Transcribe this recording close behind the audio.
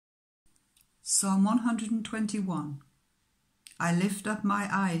Psalm 121. I lift up my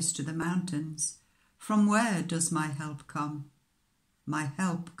eyes to the mountains. From where does my help come? My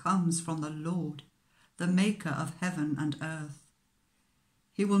help comes from the Lord, the maker of heaven and earth.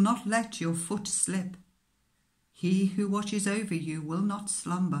 He will not let your foot slip. He who watches over you will not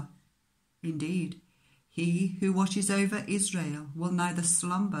slumber. Indeed, he who watches over Israel will neither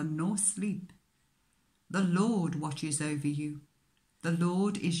slumber nor sleep. The Lord watches over you. The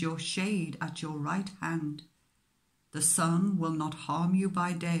Lord is your shade at your right hand. The sun will not harm you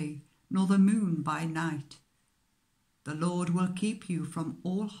by day, nor the moon by night. The Lord will keep you from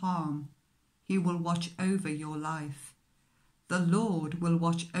all harm. He will watch over your life. The Lord will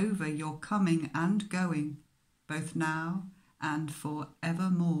watch over your coming and going, both now and for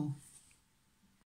evermore.